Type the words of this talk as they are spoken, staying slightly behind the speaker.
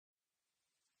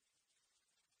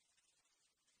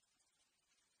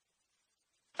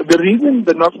The reason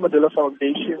the Nelson Mandela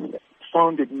Foundation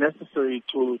found it necessary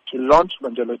to launch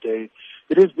Mandela Day,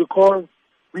 it is because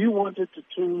we wanted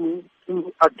to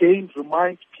again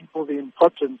remind people the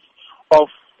importance of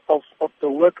the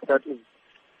work that is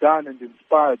done and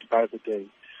inspired by the day.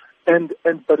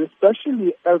 But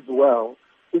especially as well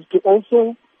is to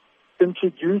also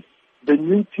introduce the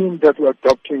new theme that we're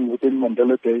adopting within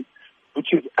Mandela Day,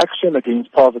 which is action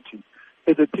against poverty.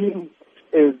 The theme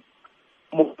is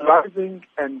mobilizing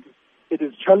and it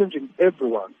is challenging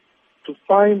everyone to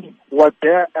find what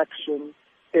their action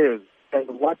is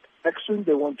and what action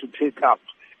they want to take up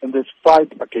in this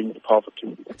fight against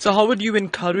poverty. So how would you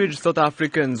encourage South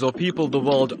Africans or people the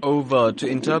world over to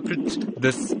interpret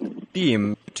this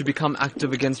theme to become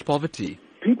active against poverty?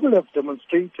 People have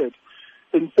demonstrated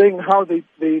in saying how they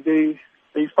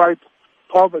fight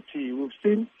poverty. We've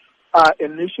seen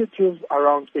initiatives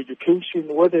around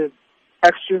education, where there's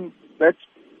action that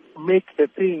make the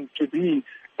thing to be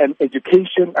an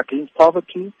education against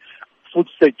poverty, food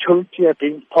security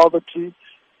against poverty,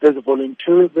 there's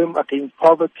volunteerism against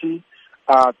poverty,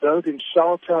 building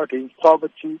shelter against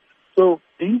poverty. So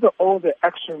these are all the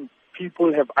actions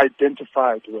people have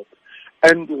identified with.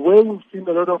 And where we've seen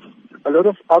a lot of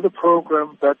other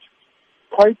programs that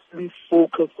quietly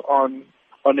focus on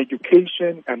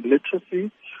education and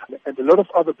literacy, and a lot of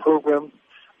other programs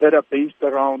that are based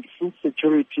around food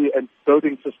security and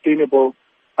building sustainable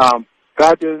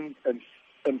gardens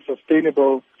and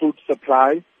sustainable food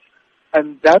supply.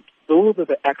 And those are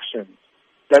the actions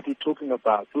that we're talking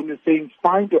about. When you're saying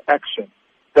find your action,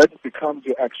 that becomes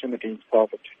your action against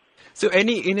poverty. So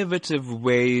any innovative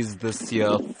ways this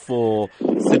year for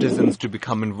citizens to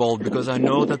become involved? Because I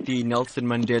know that the Nelson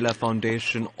Mandela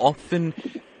Foundation often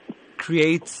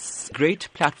creates great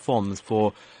platforms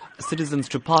for citizens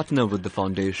to partner with the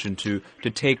foundation to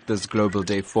take this global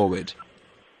day forward.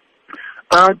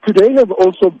 Today has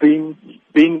also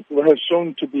has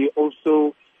shown to be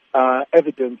also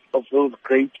evidence of those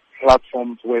great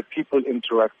platforms where people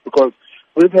interact, because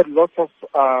we've had lots of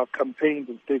campaigns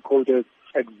and stakeholders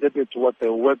exhibit what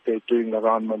they're doing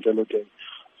around Mandela Day.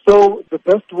 So the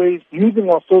best way is using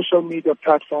our social media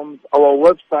platforms, our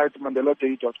website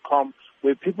mandeladay.com,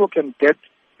 where people can get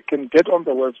on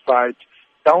the website,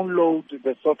 download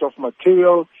the sort of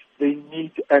material they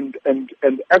need, and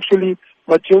actually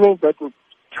material that will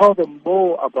tell them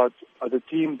more about the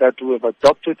theme that we have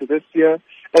adopted this year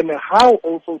and how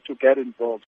also to get involved.